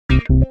Hey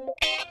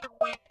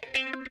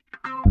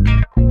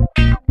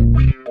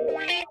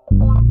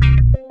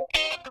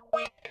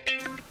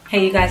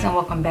you guys, and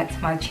welcome back to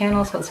my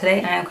channel. So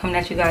today I am coming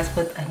at you guys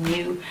with a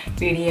new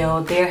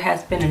video. There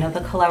has been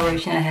another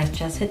collaboration that has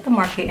just hit the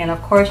market, and of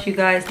course you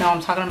guys know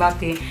I'm talking about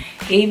the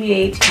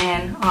ABH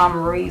and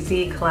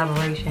Amrezy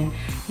collaboration.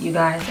 You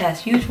guys,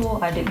 as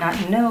usual, I did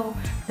not know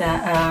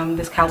that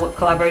this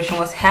collaboration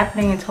was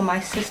happening until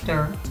my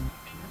sister,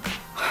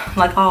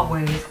 like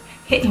always,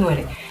 hit me with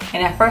it.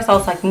 And at first I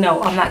was like,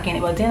 no, I'm not getting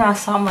it. But then I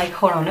saw, I'm like,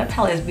 hold on, that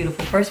palette is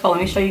beautiful. First of all, let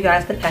me show you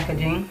guys the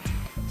packaging.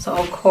 So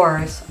of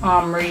course,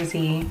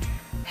 Amrezy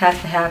has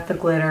to have the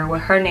glitter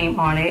with her name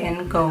on it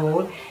in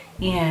gold.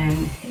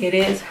 And it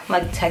is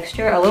like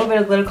texture. A little bit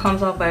of glitter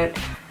comes off, but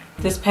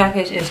this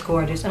package is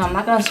gorgeous. And I'm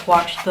not gonna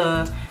swatch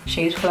the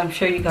shades because I'm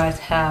sure you guys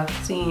have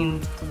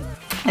seen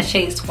a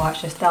shade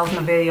swatch. There's thousands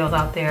of videos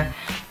out there.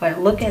 But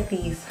look at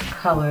these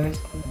colors.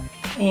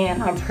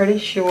 And I'm pretty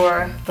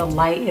sure the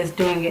light is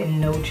doing it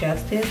no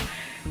justice.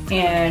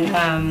 And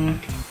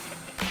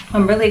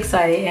I'm really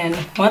excited, and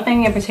one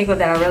thing in particular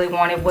that I really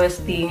wanted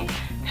was the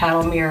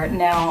paddle mirror.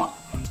 Now,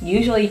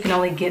 usually you can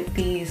only get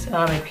these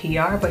at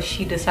PR, but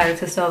she decided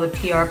to sell the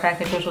PR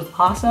package, which was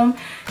awesome.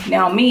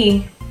 Now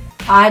me,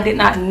 I did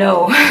not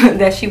know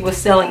that she was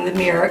selling the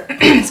mirror,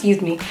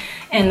 excuse me,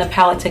 and the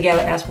palette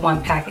together as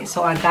one package.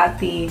 So I got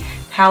the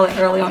palette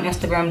early on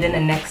Instagram, then the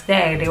next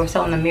day they were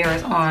selling the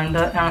mirrors on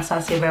the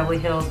Anastasia Beverly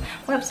Hills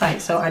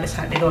website. So I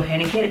decided to go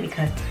ahead and get it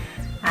because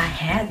I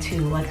had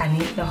to, like I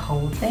needed the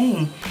whole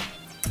thing.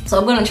 So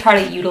I'm going to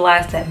try to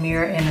utilize that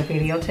mirror in the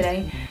video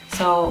today.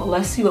 So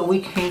let's see what we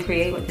can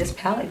create with this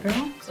palette,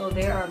 girl. So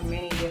there are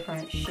many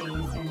different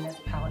shades in this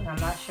palette. I'm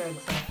not sure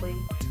exactly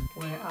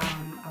where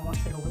I want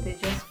to go with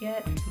it just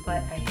yet.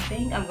 But I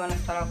think I'm going to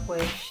start off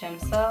with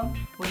Shimsa,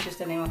 which is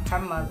the name of her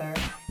mother.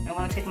 I'm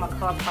going to take my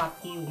Colourpop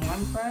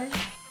E1 brush.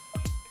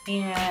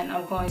 And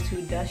I'm going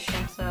to dust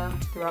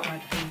Shimsa throughout my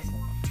crease.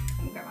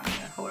 Let me grab my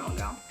mirror. Hold on,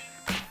 girl.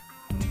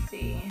 Let me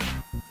see.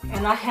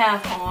 And I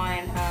have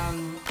on...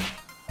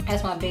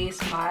 as my base,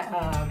 my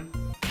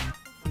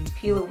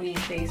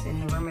Louise base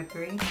in Rumour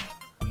 3.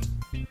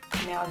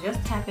 Now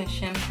just tapping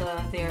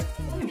Shimsa there.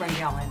 Let me bring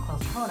y'all in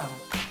closer. Hold on.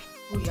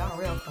 Ooh, y'all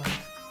real close.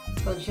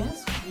 So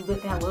just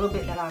with that little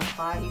bit that I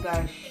applied, you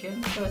guys,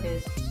 Shimsa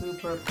is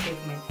super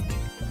pigmented.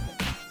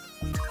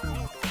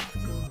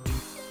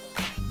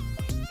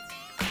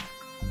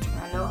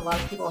 I know a lot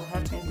of people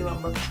have been doing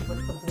looks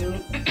with the blue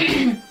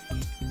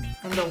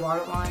and the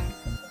waterline,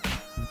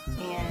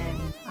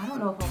 and I don't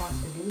know if I want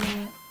to do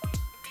that.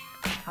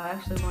 I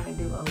actually want to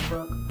do a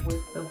look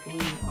with the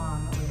blue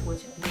on the lid,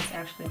 which is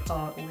actually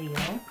called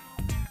Leo.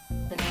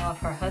 The name of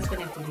her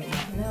husband, if you did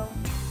not know.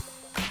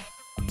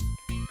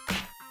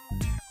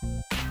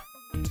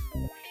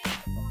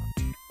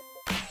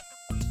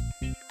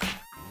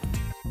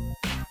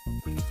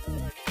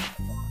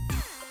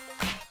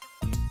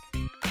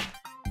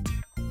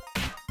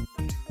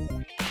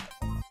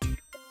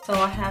 So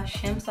I have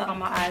Shimsa on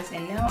my eyes,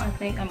 and now I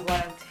think I'm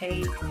going to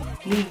take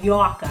New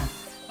Yorker.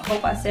 I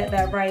hope I said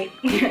that right.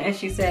 And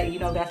she said, you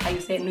know, that's how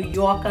you say it, New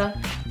Yorker.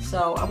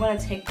 So I'm going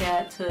to take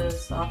that to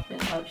soften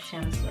up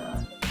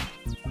Shimsa.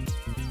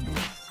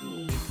 Let's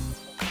see.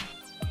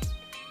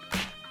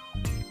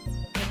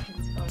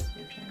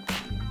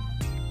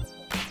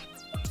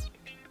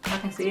 I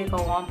can see it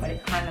go on, but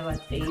it kind of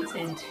like fades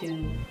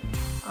into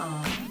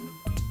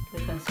the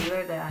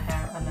concealer that I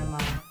have under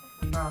my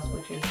brows,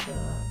 which is the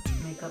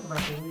Makeup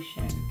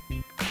Revolution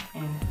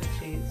in the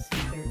shade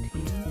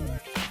C13.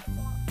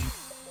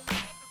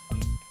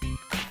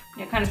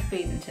 It kind of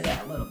fades into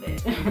that a little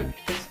bit.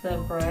 It's the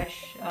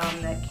brush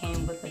that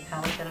came with the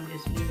palette that I'm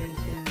just using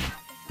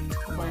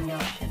to blend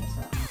out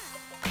Shimsa.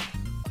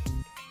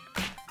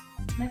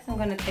 Next I'm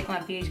going to take my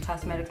ABH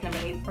Cosmetics number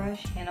 8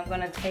 brush, and I'm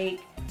going to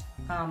take,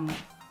 I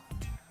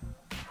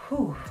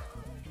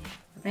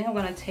think I'm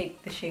going to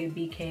take the shade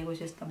BK,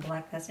 which is the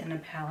black that's in the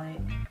palette,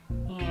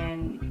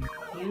 and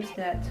use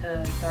that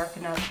to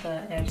darken up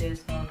the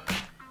edges of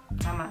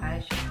my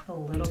eyes just a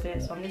little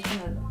bit. So I'm just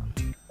going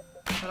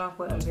to start off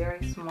with a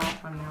very small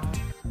amount,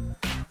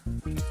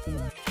 and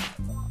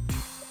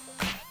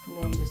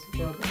then just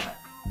build it up.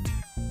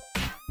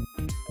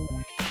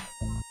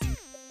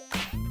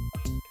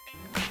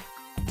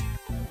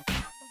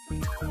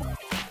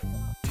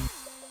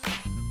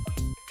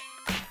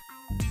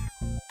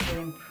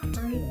 Getting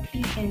pretty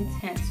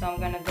intense, so I'm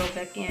going to go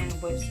back in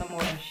with some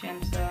more of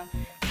Shimsa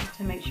just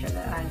to make sure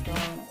that I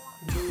don't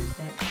lose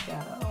that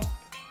shadow.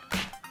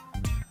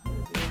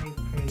 It's very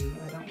pretty.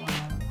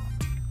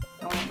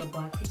 I don't want the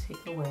black to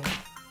take away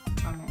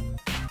from it.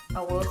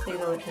 I will say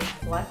though, this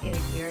black is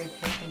very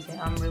pigmented.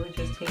 I'm really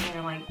just taking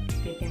and like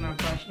dipping my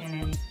brush in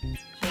it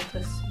just a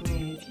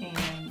smidge,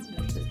 and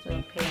this is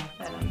the payoff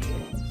that I'm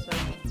getting. So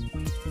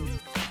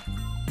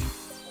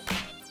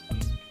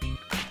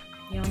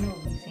y'all know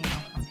we've seen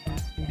how I'm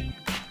past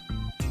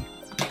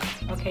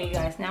that. Okay, you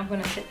guys, now I'm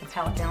gonna sit the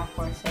palette down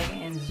for a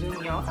second and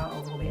zoom y'all out a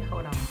little bit.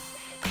 Hold on.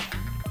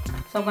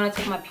 So I'm going to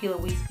take my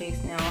Louise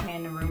base now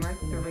in Rumour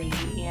 3,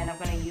 and I'm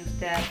going to use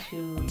that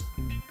to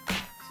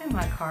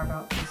trying to like carve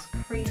out this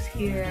crease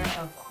here,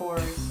 of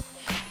course.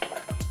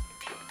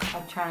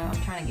 I'm trying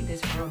to get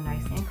this real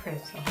nice and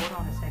crisp, so hold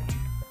on a second.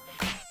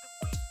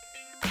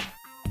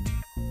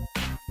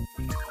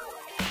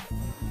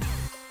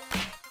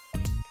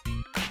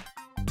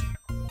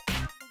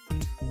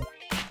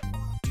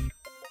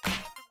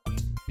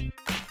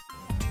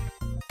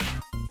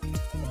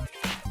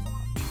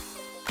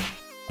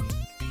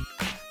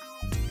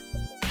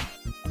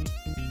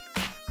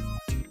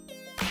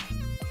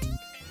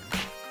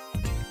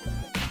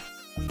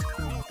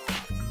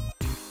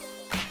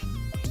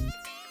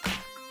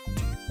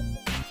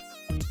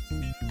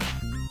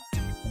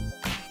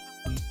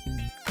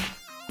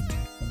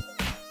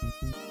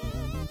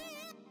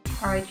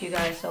 Alright you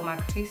guys, so my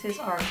creases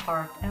are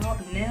carved out.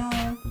 Now,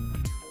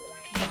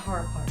 the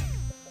hard part.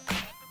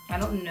 I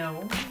don't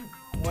know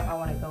what I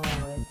want to go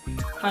in with.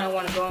 Kind of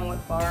want to go in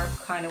with Barb,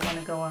 kind of want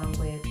to go in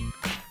with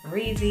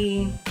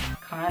Amrezy,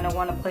 kind of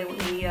want to play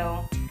with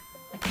Leo.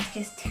 Like it's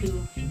just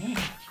too much.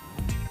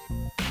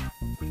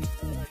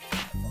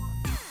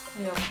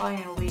 We're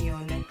applying Leo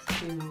next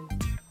to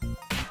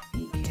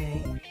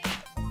BK.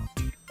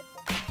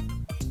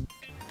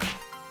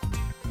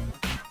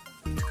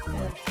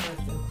 That's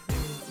such a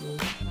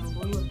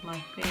blue is my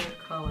favorite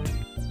color.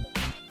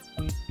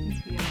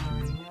 If you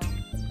already know.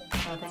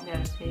 So I think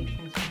that takes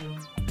into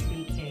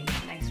BK.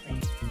 Nice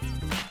face.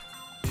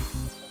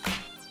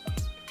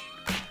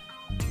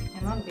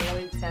 And I'm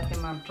barely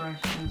tapping my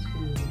brush into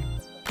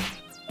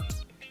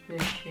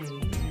this shade,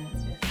 and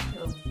it's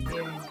still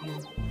very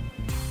beautiful.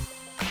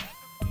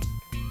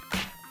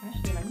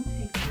 Actually, let me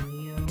take the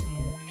Leo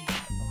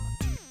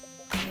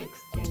and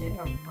extend it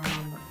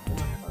around the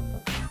border of the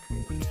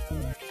crease.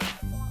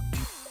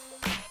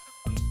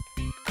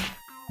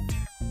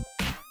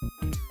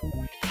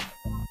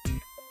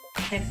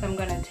 Next, I'm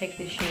going to take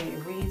the shade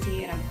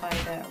Amrezy and apply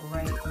that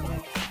right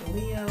next to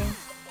Leo.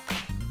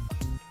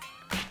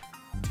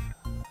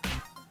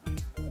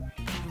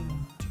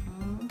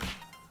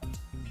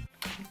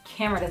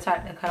 Camera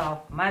decided to cut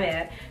off, my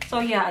bad. So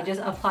yeah, I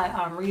just applied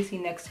Amrezy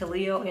next to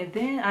Leo, and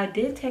then I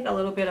did take a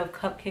little bit of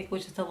Cupcake,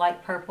 which is the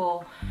light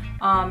purple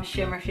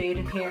shimmer shade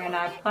in here, and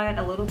I applied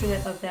a little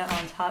bit of that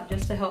on top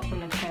just to help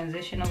them to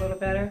transition a little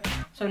better.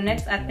 So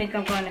next, I think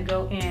I'm going to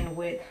go in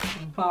with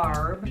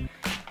Barb.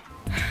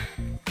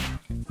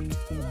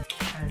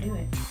 Do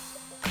it.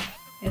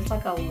 It's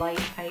like a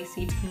light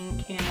icy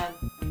pink, and I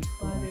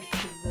apply this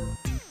to the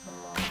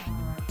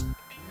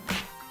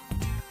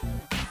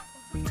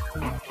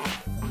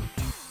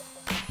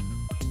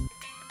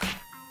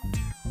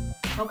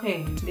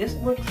okay, this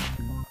looks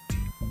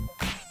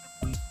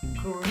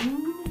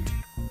green.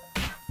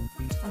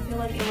 I feel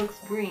like it looks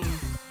green,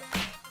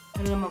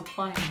 and I'm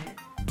applying it.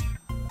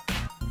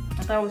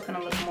 I thought it was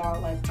gonna look more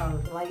like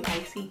a light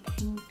icy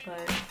pink,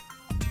 but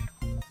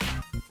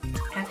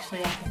actually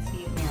I can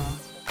see it now.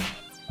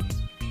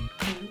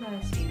 Can you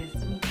guys see this?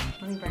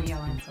 Let me bring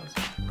y'all in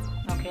closer.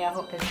 Okay, I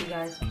hope that you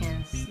guys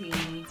can see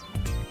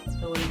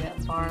the way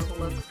that Barb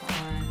looks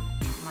on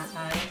my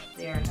eyes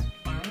there in the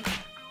front.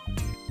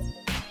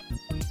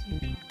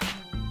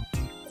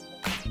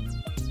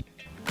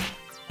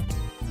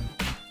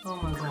 Oh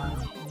my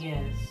gosh,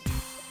 yes.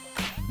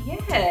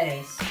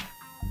 Yes!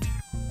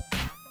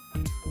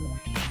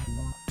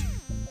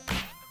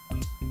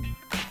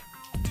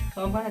 So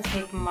I'm going to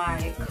take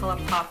my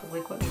Colourpop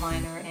liquid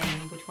liner,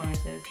 and which one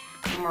is this?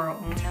 Numero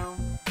Uno.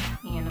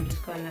 And I'm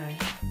just going to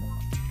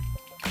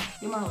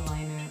do my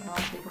liner. I don't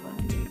think I'm going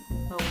to do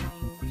the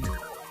wing too.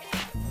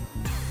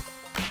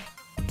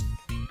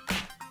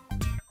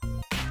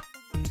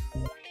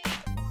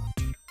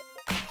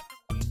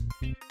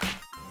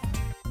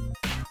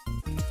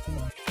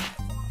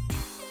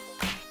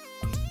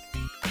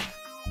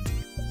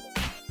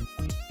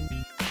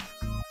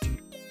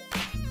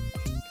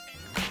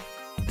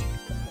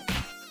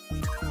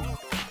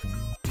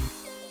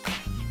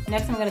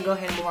 Next, I'm going to go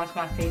ahead and move on to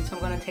my face. So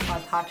I'm going to take my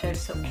Tatcha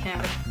Silk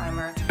Canvas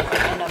Primer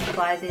and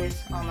apply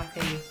this on my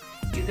face.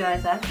 You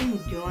guys, I've been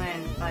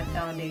doing my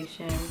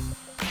foundation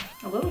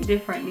a little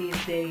different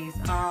these days.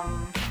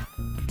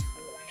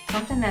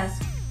 Something that's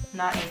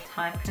not as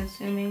time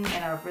consuming,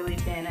 and I've really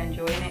been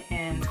enjoying it.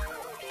 And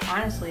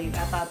honestly,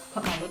 after I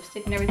put my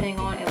lipstick and everything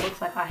on, it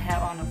looks like I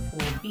have on a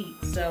full beat.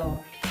 So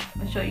I'm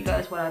going to show you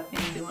guys what I've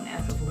been doing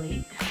as of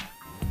late.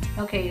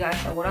 Okay, you guys,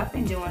 so what I've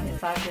been doing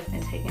is I've just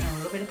been taking a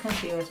little bit of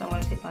concealer. So I'm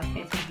going to take my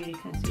Fenty Beauty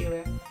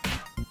concealer,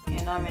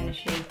 and I'm in the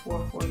shade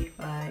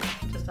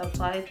 445. Just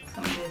applied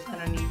some of this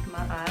underneath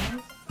my eyes.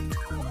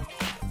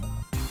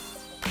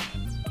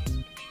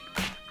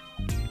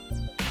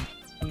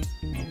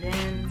 And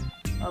then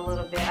a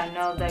little bit, I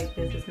know that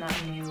this is not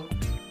new.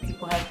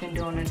 People have been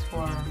doing this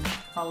for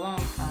a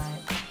long time.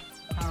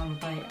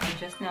 But I'm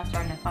just now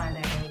starting to find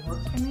that it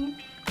works for me.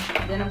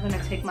 And then I'm going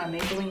to take my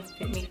Mabelline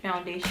Fit Me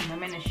foundation.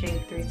 I'm in the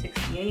shade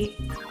 368.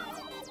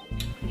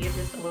 Give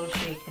this a little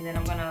shake. And then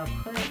I'm going to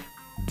put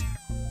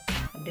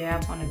a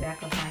dab on the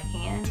back of my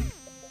hand.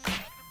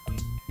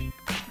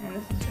 And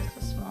this is just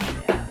a small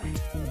dab.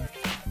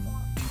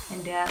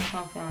 And dab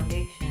some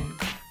foundation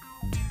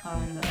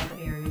on the other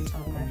areas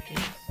of my face.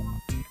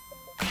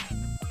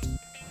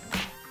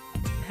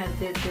 had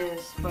did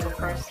this for the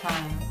first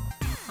time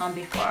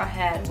before I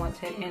had went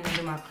to end and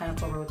do my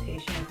clinical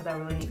rotation because I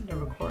really needed to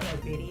record a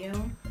video.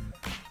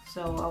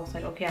 So I was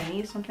like, okay, I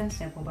need something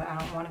simple, but I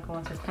don't want to go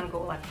into clinical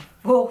with like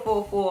a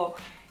full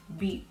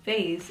beat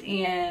face.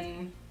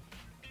 And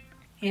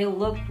it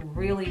looked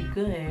really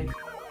good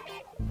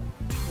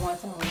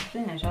once I was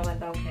finished. I was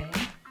like, okay,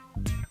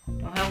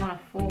 don't have on a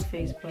full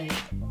face, but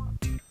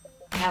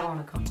I have on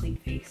a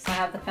complete face. So I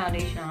have the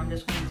foundation on. I'm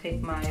just going to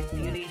take my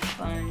beauty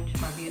sponge,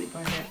 my beauty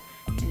blender,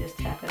 and just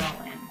tap it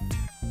all in.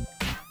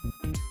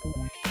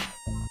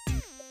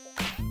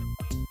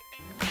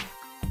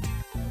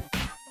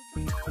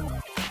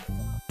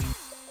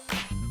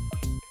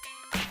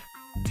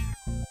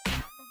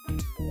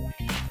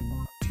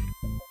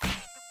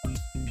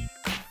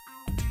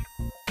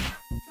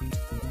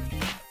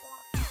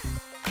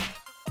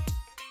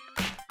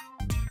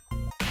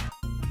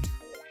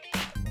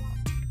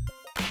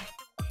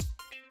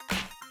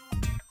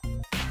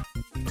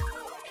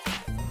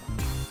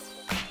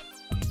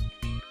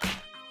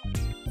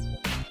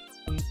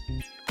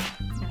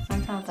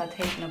 Sometimes I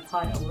take and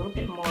apply a little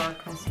bit more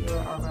concealer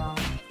around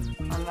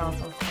my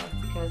mouth and stuff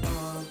because I'm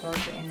a little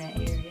darker in that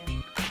area.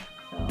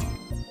 So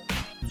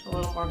just a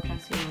little more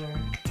concealer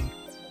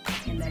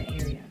in that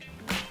area.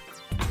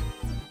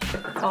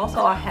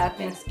 Also, I have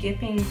been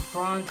skipping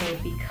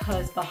bronzer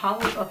because the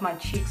hollows of my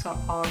cheeks are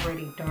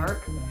already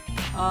dark.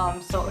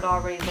 So it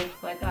already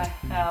looks like I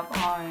have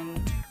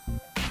on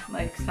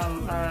like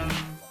some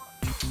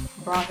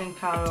bronzing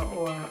powder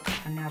or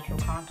a natural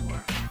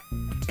contour.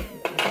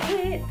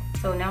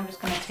 So now I'm just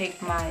going to take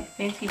my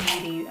Fenty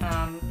Beauty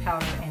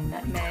powder and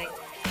nutmeg,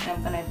 and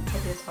I'm going to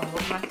put this all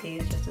over my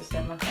face just to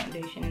set my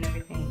foundation and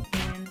everything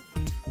in.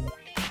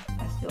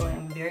 I still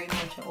am very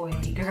much an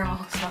oily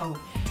girl, so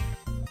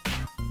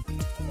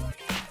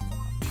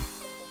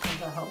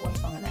I hope with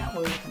some of that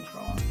oil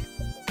control.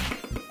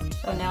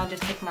 So now I'll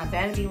just take my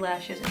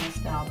baddieblashes in the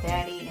style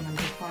Baddie, and I'm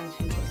just going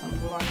to put some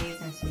glue on these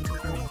and stick them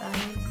to the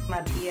side.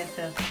 My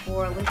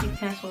BFF4 Lippie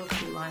pencil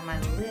to line my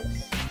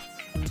lips.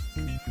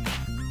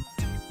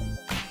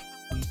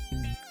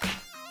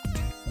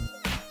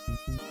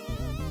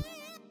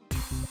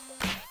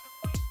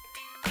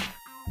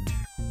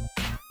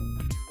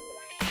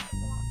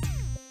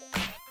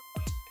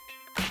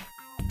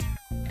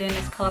 Then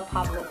this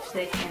Colourpop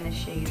lipstick in the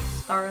shade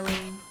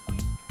Starling.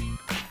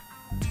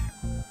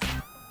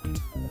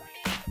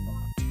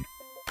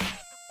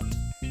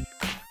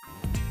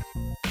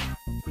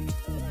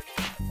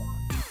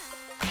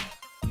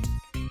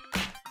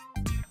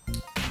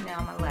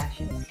 Now my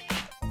lashes.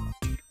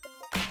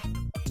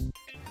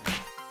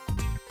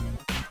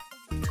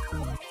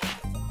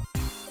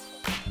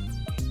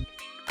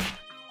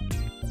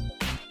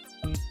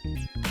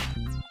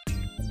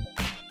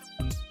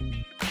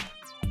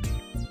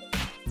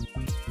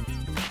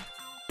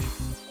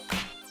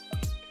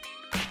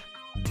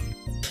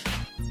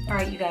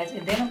 Alright you guys,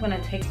 and then I'm going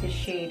to take this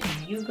shade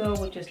Yugo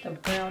with just the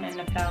brown in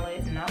the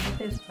palette, not with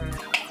this brush.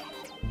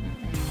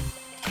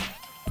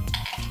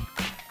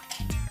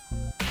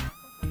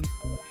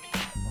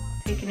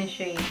 Taking the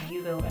shade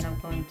Yugo, and I'm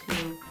going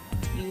to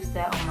use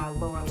that on my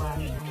lower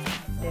lash line.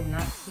 Did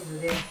not see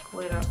this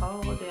glitter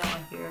all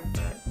down here,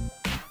 but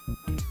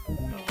so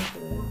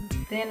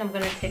good. Then I'm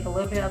going to take a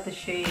little bit of the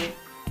shade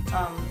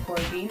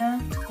Forgina,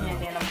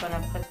 and then I'm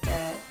going to put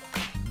that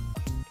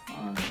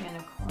on the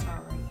inner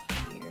corner right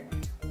here.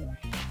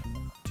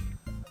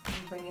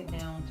 And bring it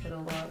down to the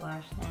lower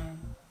lash line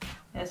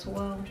as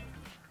well.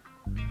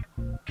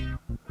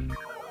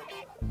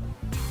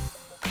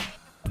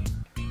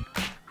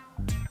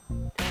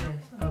 That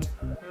is a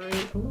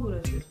pretty, ooh,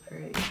 this is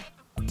pretty.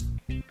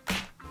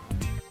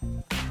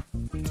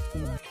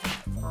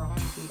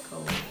 Bronzy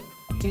gold.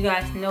 You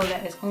guys know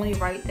that it's only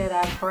right that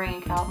I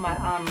bring out my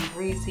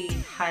Amrezy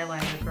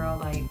Highlighter, girl.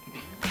 Like,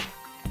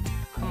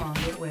 come on,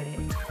 get with it.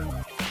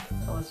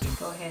 So let's just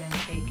go ahead and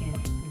take and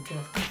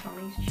dust this on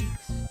these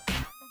cheeks.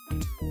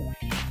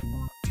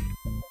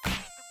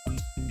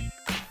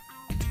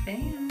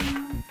 Bam.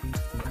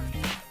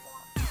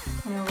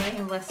 Alright,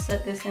 and let's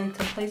set this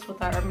into place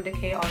with our Urban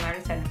Decay All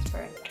Nighter Setting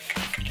Spray.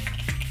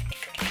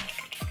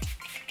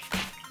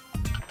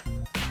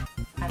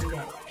 I'll do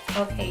that.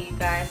 Okay you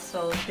guys,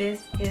 so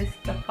this is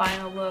the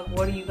final look.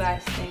 What do you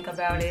guys think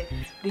about it?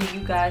 Do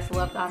you guys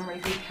love the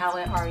Amrezy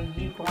palette? Are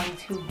you going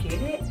to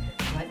get it?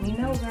 Let me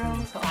know,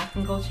 girl, so I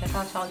can go check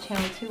out y'all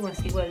channel too and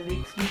see what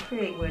looks you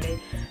create with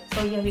it.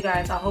 So yeah you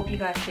guys, I hope you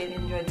guys did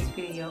enjoy this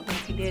video.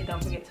 If you did,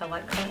 don't forget to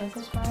like, comment, and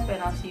subscribe,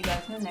 and I'll see you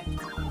guys in the next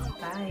one.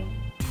 Bye.